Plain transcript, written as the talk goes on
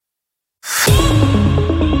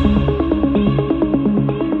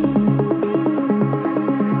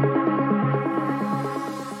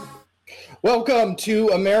Welcome to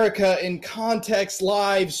America in Context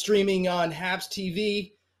Live, streaming on Haps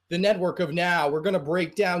TV, the network of now. We're going to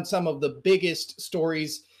break down some of the biggest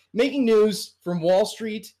stories making news from Wall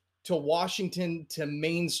Street to Washington to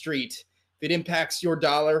Main Street. If it impacts your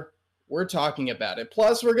dollar, we're talking about it.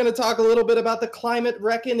 Plus, we're going to talk a little bit about the climate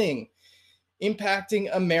reckoning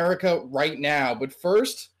impacting America right now. But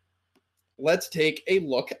first, let's take a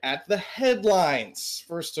look at the headlines.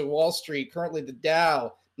 First to Wall Street. Currently, the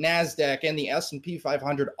Dow, NASDAQ, and the S&P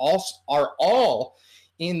 500 are all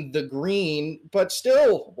in the green, but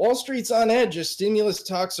still, Wall Street's on edge as stimulus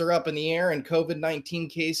talks are up in the air and COVID-19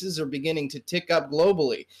 cases are beginning to tick up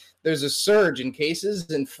globally. There's a surge in cases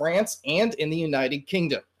in France and in the United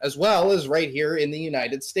Kingdom, as well as right here in the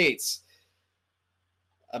United States.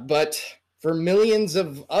 But for millions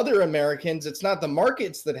of other Americans, it's not the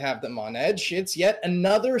markets that have them on edge. It's yet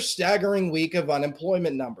another staggering week of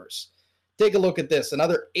unemployment numbers. Take a look at this.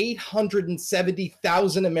 Another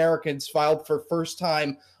 870,000 Americans filed for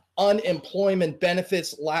first-time unemployment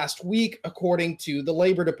benefits last week, according to the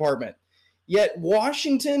Labor Department. Yet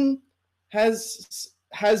Washington has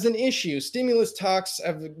an issue. Stimulus talks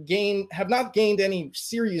have not gained any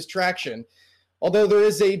serious traction, although there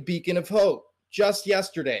is a beacon of hope. Just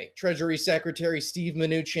yesterday, Treasury Secretary Steve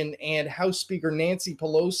Mnuchin and House Speaker Nancy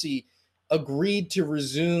Pelosi agreed to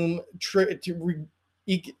resume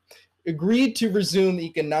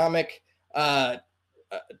economic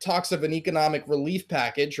talks of an economic relief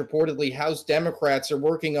package. Reportedly, House Democrats are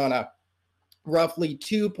working on a roughly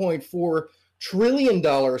 $2.4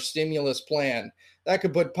 trillion stimulus plan that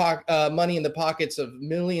could put money in the pockets of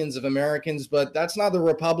millions of Americans, but that's not the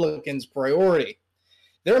Republicans' priority.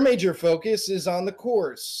 Their major focus is on the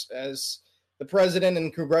courts, as the president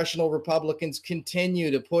and congressional Republicans continue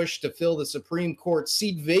to push to fill the Supreme Court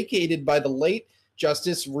seat vacated by the late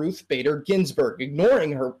Justice Ruth Bader Ginsburg,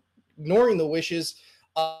 ignoring the wishes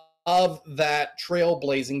of that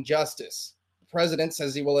trailblazing justice. The president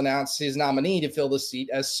says he will announce his nominee to fill the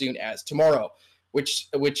seat as soon as tomorrow, which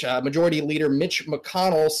Majority Leader Mitch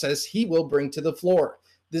McConnell says he will bring to the floor.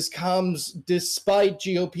 This comes despite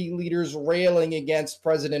GOP leaders railing against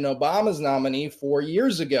President Obama's nominee 4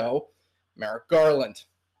 years ago, Merrick Garland.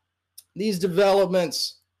 These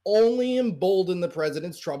developments only embolden the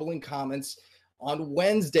president's troubling comments on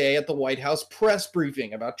Wednesday at the White House press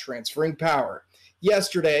briefing about transferring power.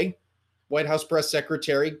 Yesterday, White House Press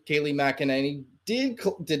Secretary Kayleigh McEnany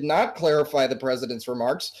did not clarify the president's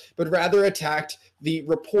remarks, but rather attacked the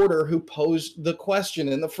reporter who posed the question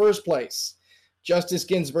in the first place. Justice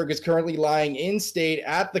Ginsburg is currently lying in state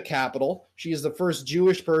at the Capitol. She is the first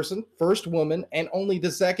Jewish person, first woman, and only the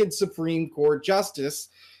second Supreme Court justice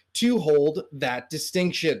to hold that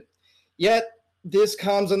distinction. Yet, this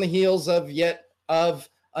comes on the heels of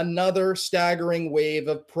another staggering wave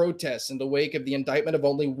of protests in the wake of the indictment of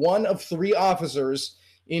only one of three officers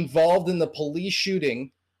involved in the police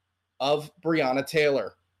shooting of Breonna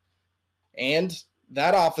Taylor. And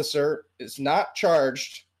that officer is not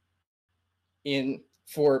charged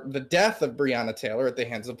for the death of Breonna Taylor at the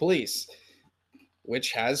hands of police,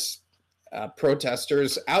 which has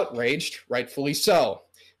protesters outraged, rightfully so.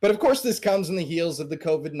 But of course, this comes in the heels of the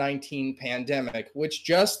COVID-19 pandemic, which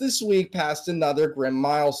just this week passed another grim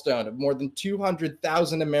milestone of more than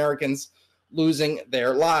 200,000 Americans losing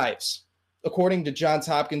their lives. According to Johns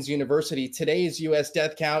Hopkins University, today's U.S.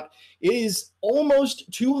 death count is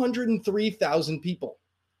almost 203,000 people.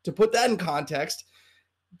 To put that in context,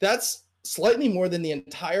 that's slightly more than the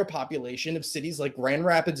entire population of cities like Grand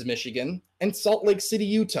Rapids, Michigan, and Salt Lake City,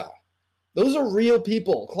 Utah. Those are real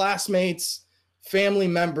people, classmates, family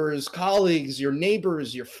members, colleagues, your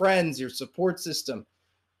neighbors, your friends, your support system.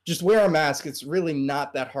 Just wear a mask. It's really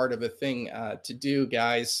not that hard of a thing to do,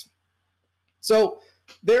 guys. So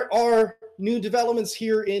there are new developments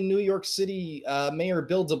here in New York City. Mayor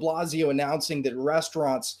Bill de Blasio announcing that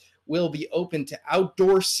restaurants will be open to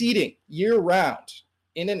outdoor seating year-round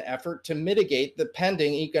in an effort to mitigate the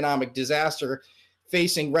pending economic disaster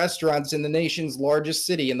facing restaurants in the nation's largest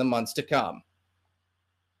city in the months to come.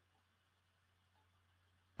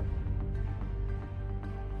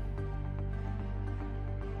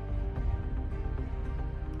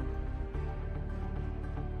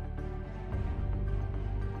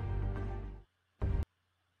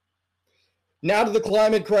 Now to the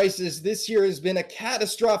climate crisis. This year has been a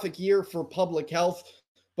catastrophic year for public health,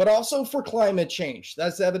 but also for climate change.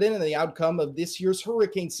 That's evident in the outcome of this year's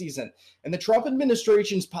hurricane season. And the Trump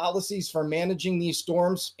administration's policies for managing these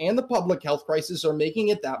storms and the public health crisis are making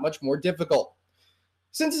it that much more difficult.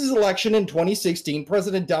 Since his election in 2016,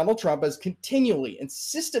 President Donald Trump has continually and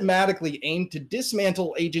systematically aimed to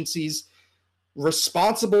dismantle agencies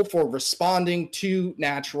responsible for responding to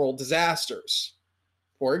natural disasters.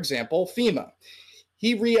 For example, FEMA.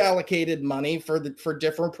 He reallocated money for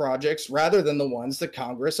different projects rather than the ones that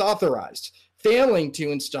Congress authorized, failing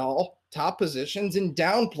to install top positions and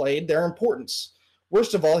downplayed their importance.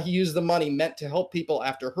 Worst of all, he used the money meant to help people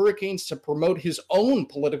after hurricanes to promote his own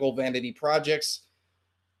political vanity projects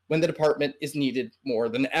when the department is needed more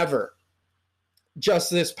than ever. Just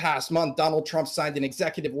this past month, Donald Trump signed an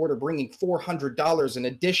executive order bringing $400 in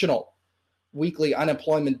additional weekly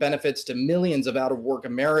unemployment benefits to millions of out-of-work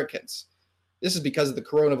Americans. This is because of the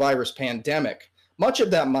coronavirus pandemic. Much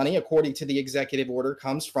of that money, according to the executive order,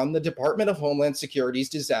 comes from the Department of Homeland Security's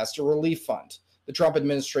Disaster Relief Fund. The Trump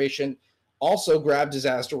administration also grabbed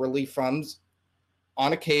disaster relief funds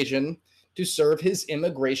on occasion to serve his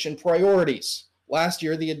immigration priorities. Last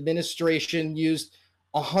year, the administration used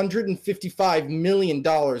 $155 million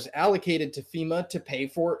allocated to FEMA to pay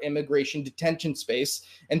for immigration detention space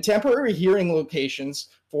and temporary hearing locations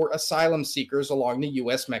for asylum seekers along the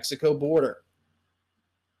U.S.-Mexico border.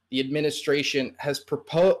 The administration has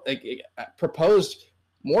proposed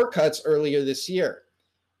more cuts earlier this year.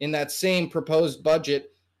 In that same proposed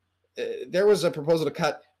budget, there was a proposal to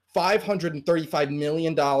cut $535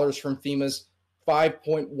 million from FEMA's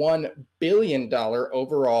 $5.1 billion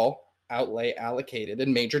overall outlay allocated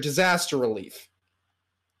in major disaster relief.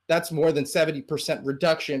 That's more than 70%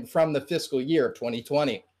 reduction from the fiscal year of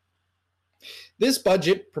 2020. This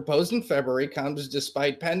budget, proposed in February, comes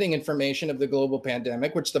despite pending information of the global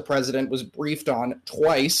pandemic, which the president was briefed on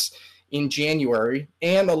twice in January,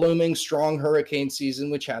 and a looming strong hurricane season,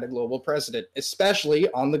 which had a global precedent,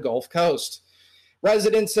 especially on the Gulf Coast.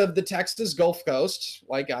 Residents of the Texas Gulf Coast,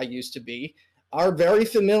 like I used to be, are very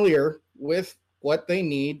familiar with what they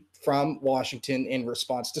need from Washington in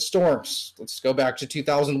response to storms. Let's go back to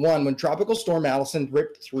 2001 when Tropical Storm Allison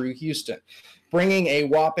ripped through Houston, bringing a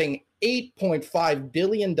whopping $8.5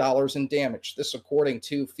 billion in damage. This according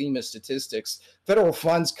to FEMA statistics. Federal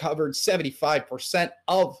funds covered 75%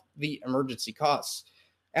 of the emergency costs.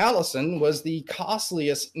 Allison was the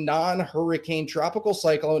costliest non-hurricane tropical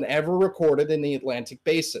cyclone ever recorded in the Atlantic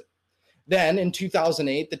Basin. Then in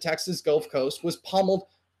 2008, the Texas Gulf Coast was pummeled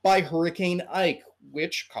by Hurricane Ike,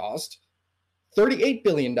 which caused $38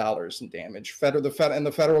 billion in damage. And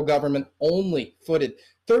the federal government only footed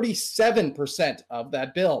 37% of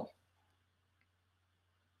that bill.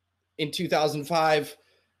 In 2005,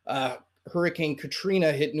 Hurricane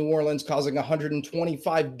Katrina hit New Orleans, causing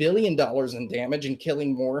 $125 billion in damage and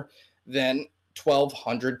killing more than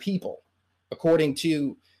 1,200 people. According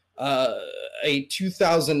to a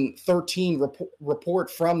 2013 report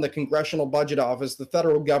from the Congressional Budget Office, the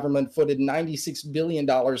federal government footed $96 billion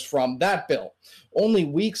from that bill. Only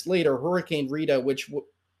weeks later, Hurricane Rita, which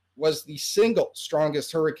was the single strongest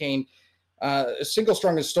storm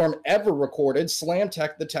ever recorded,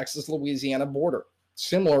 slam-teched the Texas-Louisiana border,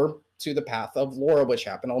 similar to the path of Laura, which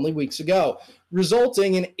happened only weeks ago,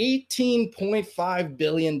 resulting in $18.5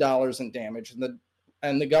 billion in damage.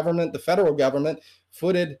 And the federal government,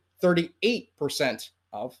 footed 38%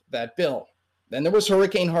 of that bill. Then there was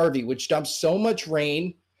Hurricane Harvey, which dumped so much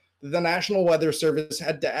rain that the National Weather Service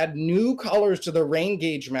had to add new colors to the rain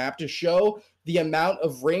gauge map to show the amount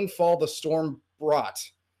of rainfall the storm brought.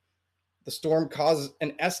 The storm caused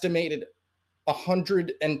an estimated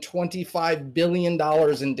 $125 billion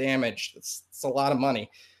in damage. That's a lot of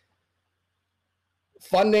money.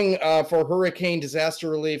 Funding for hurricane disaster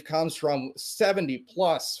relief comes from 70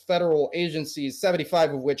 plus federal agencies,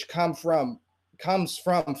 75 of which comes from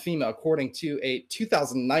FEMA, according to a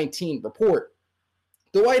 2019 report.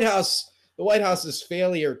 The White House's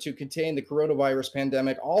failure to contain the coronavirus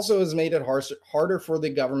pandemic also has made it harder for the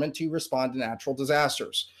government to respond to natural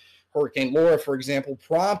disasters. Hurricane Laura, for example,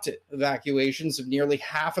 prompted evacuations of nearly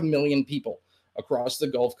 500,000 people across the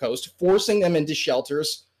Gulf Coast, forcing them into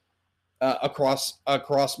shelters across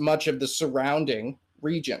much of the surrounding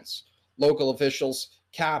regions. Local officials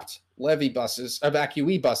capped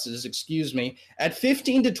evacuee buses, at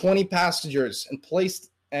 15 to 20 passengers and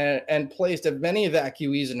placed as many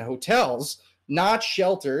evacuees in hotels, not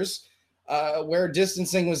shelters, where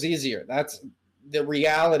distancing was easier. That's the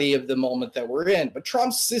reality of the moment that we're in. But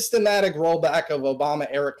Trump's systematic rollback of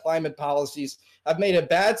Obama-era climate policies have made a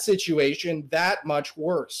bad situation that much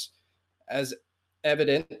worse, as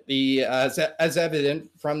evident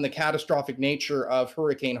from the catastrophic nature of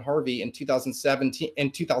Hurricane Harvey in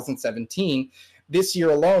 2017. This year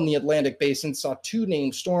alone, the Atlantic Basin saw 2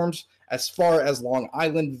 named storms as far as Long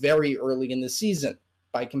Island very early in the season.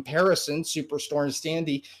 By comparison, Superstorm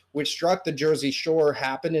Sandy, which struck the Jersey Shore,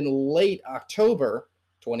 happened in late October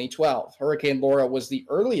 2012. Hurricane Laura was the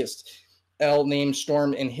earliest named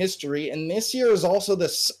storm in history. And this year is also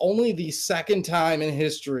only the second time in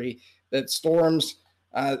history that storm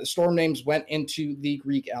names went into the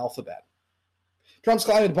Greek alphabet. Trump's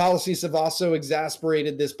climate policies have also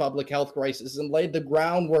exacerbated this public health crisis and laid the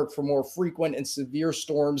groundwork for more frequent and severe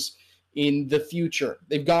storms in the future.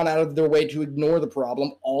 They've gone out of their way to ignore the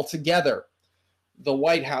problem altogether. The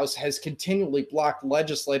White House has continually blocked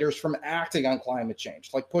legislators from acting on climate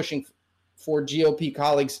change, like pushing for GOP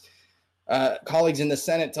colleagues in the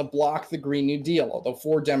Senate to block the Green New Deal, although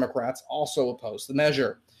 4 Democrats also oppose the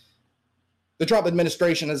measure. The Trump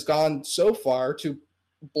administration has gone so far to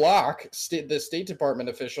block the State Department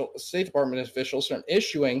officials from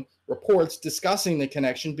issuing reports discussing the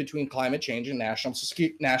connection between climate change and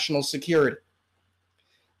national security.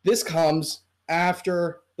 This comes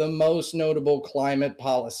after the most notable climate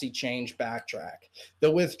policy change backtrack.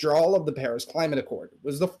 The withdrawal of the Paris Climate Accord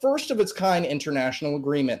was the first of its kind international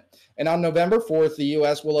agreement, and on November 4th, the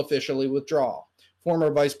U.S. will officially withdraw.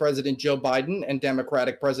 Former Vice President Joe Biden and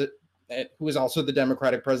who is also the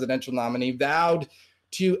Democratic presidential nominee, vowed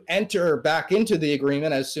to enter back into the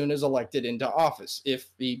agreement as soon as elected into office, if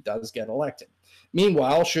he does get elected.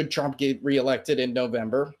 Meanwhile, should Trump get reelected in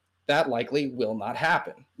November, that likely will not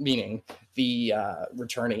happen, meaning the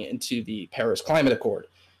returning into the Paris Climate Accord.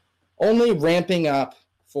 Only ramping up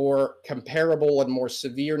for comparable and more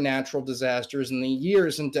severe natural disasters in the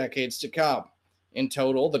years and decades to come. In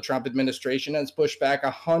total, the Trump administration has pushed back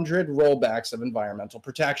 100 rollbacks of environmental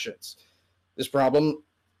protections. This problem,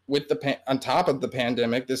 on top of the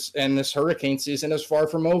pandemic, this hurricane season is far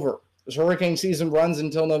from over. This hurricane season runs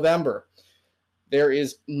until November. There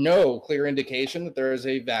is no clear indication that there is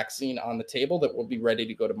a vaccine on the table that will be ready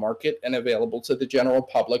to go to market and available to the general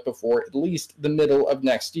public before at least the middle of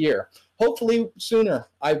next year. Hopefully sooner.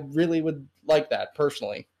 I really would like that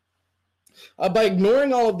personally. By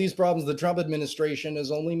ignoring all of these problems, the Trump administration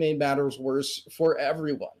has only made matters worse for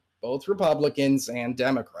everyone, both Republicans and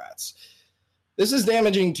Democrats. This is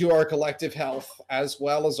damaging to our collective health as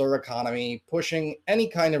well as our economy, pushing any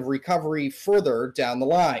kind of recovery further down the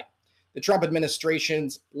line. The Trump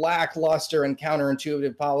administration's lackluster and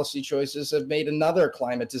counterintuitive policy choices have made another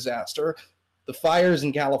climate disaster. The fires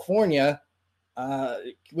in California,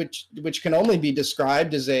 which can only be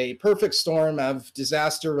described as a perfect storm of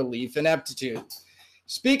disaster relief ineptitude.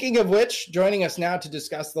 Speaking of which, joining us now to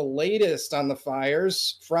discuss the latest on the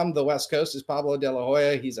fires from the West Coast is Pablo De La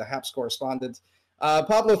Hoya. He's a HAPS correspondent.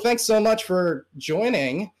 Pablo, thanks so much for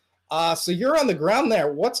joining. So you're on the ground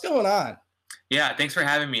there. What's going on? Yeah, thanks for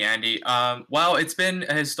having me, Andy. Well, it's been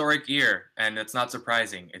a historic year, and it's not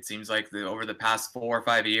surprising. It seems like over the past 4 or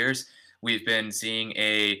 5 years, we've been seeing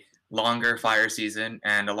a longer fire season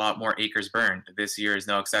and a lot more acres burned. This year is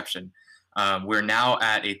no exception. We're now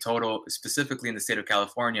at a total, specifically in the state of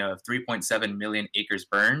California, of 3.7 million acres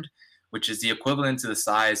burned, which is the equivalent to the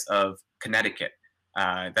size of Connecticut.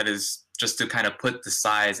 That is just to kind of put the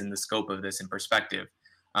size and the scope of this in perspective.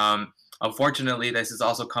 Unfortunately, this has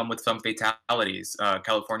also come with some fatalities.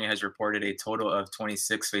 California has reported a total of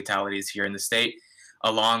 26 fatalities here in the state,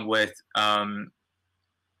 along with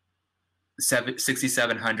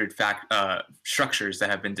 6,700 structures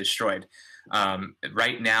that have been destroyed.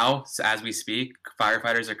 Right now, as we speak,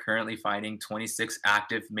 firefighters are currently fighting 26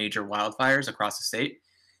 active major wildfires across the state,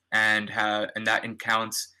 and that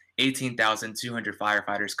counts 18,200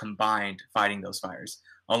 firefighters combined fighting those fires,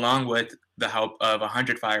 along with the help of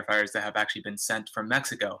 100 firefighters that have actually been sent from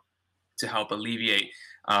Mexico to help alleviate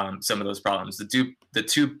some of those problems. The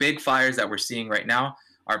two big fires that we're seeing right now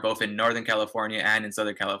are both in Northern California and in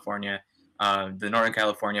Southern California. The Northern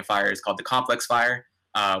California fire is called the Complex Fire,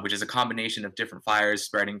 which is a combination of different fires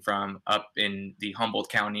spreading from up in the Humboldt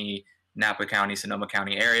County, Napa County, Sonoma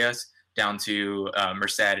County areas down to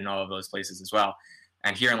Merced and all of those places as well.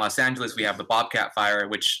 And here in Los Angeles, we have the Bobcat Fire,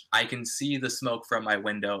 which I can see the smoke from my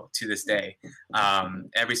window to this day.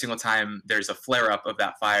 Every single time there's a flare-up of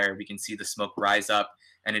that fire, we can see the smoke rise up,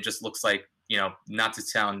 and it just looks like, not to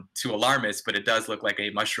sound too alarmist, but it does look like a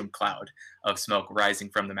mushroom cloud of smoke rising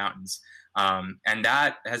from the mountains. And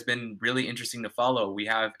that has been really interesting to follow. We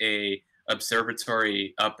have a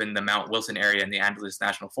observatory up in the Mount Wilson area in the Angeles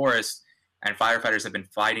National Forest, and firefighters have been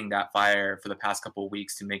fighting that fire for the past couple of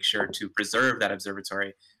weeks to make sure to preserve that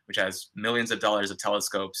observatory, which has millions of dollars of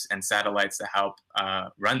telescopes and satellites to help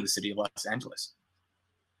run the city of Los Angeles.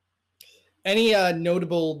 Any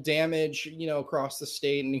notable damage, across the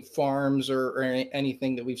state, any farms or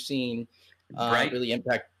anything that we've seen really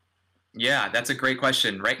impact? Yeah, that's a great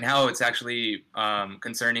question. Right now, it's actually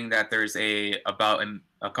concerning that there's about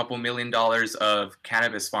a couple $1 million of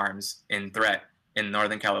cannabis farms in threat in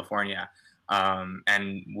Northern California.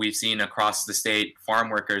 And we've seen across the state farm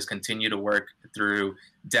workers continue to work through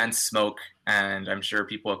dense smoke. And I'm sure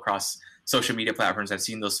people across social media platforms have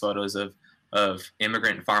seen those photos of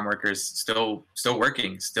immigrant farm workers still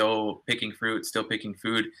working, still picking fruit, still picking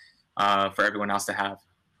food for everyone else to have.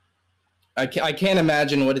 I can't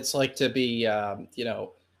imagine what it's like to be, I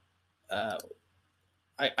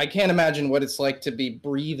can't imagine what it's like to be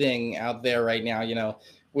breathing out there right now,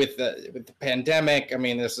 with the pandemic. I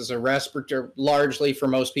mean, this is a respiratory, largely for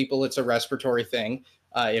most people, it's a respiratory thing.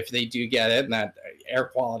 If they do get it, and that air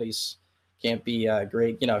qualities can't be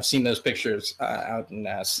great. I've seen those pictures out in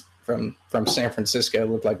from San Francisco. It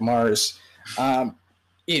looked like Mars.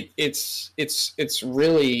 It's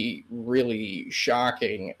really, really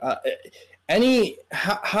shocking.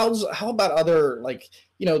 How about other, like,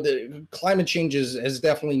 the climate changes has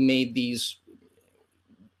definitely made these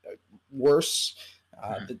worse.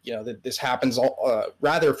 That this happens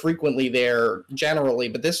rather frequently there generally,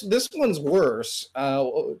 but this one's worse.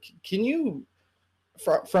 Can you,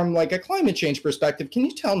 from like a climate change perspective, can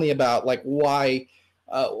you tell me about like why,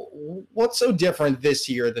 what's so different this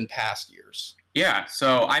year than past years? Yeah,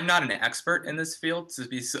 so I'm not an expert in this field,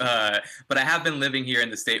 but I have been living here in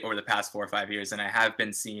the state over the past 4 or 5 years, and I have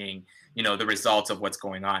been seeing, the results of what's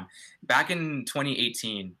going on. Back in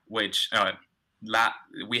 2018, which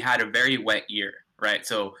we had a very wet year, right?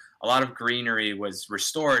 So a lot of greenery was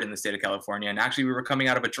restored in the state of California, and actually we were coming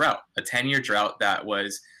out of a drought, a 10-year drought that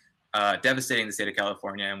was devastating the state of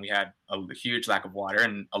California, and we had a huge lack of water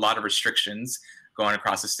and a lot of restrictions going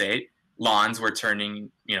across the state. Lawns were turning,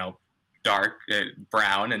 dark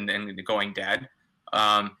brown and going dead.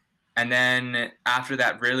 And then after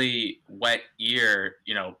that really wet year,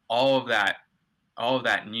 all of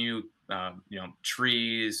that new,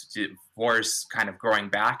 trees, forests kind of growing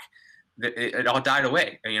back, it all died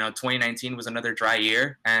away. 2019 was another dry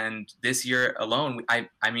year. And this year alone, I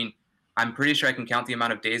mean, I'm pretty sure I can count the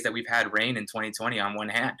amount of days that we've had rain in 2020 on one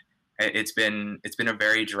hand. It's been a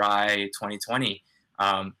very dry 2020.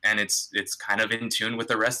 And it's kind of in tune with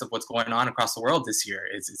the rest of what's going on across the world this year.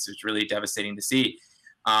 It's really devastating to see.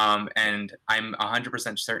 And I'm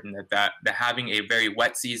 100% certain that having a very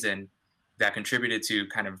wet season that contributed to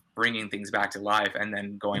kind of bringing things back to life and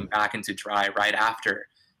then going back into dry right after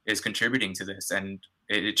is contributing to this. And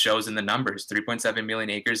it shows in the numbers. 3.7 million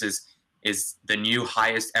acres is the new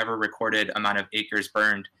highest ever recorded amount of acres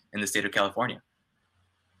burned in the state of California.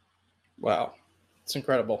 Wow. It's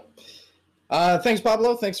incredible. Thanks,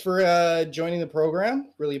 Pablo. Thanks for joining the program.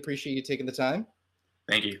 Really appreciate you taking the time.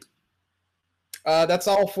 Thank you. That's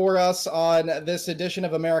all for us on this edition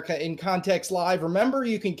of America in Context Live. Remember,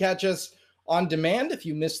 you can catch us on demand if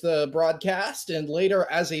you missed the broadcast and later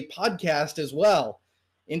as a podcast as well.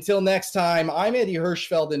 Until next time, I'm Eddie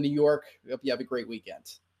Hirschfeld in New York. Hope you have a great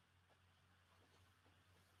weekend.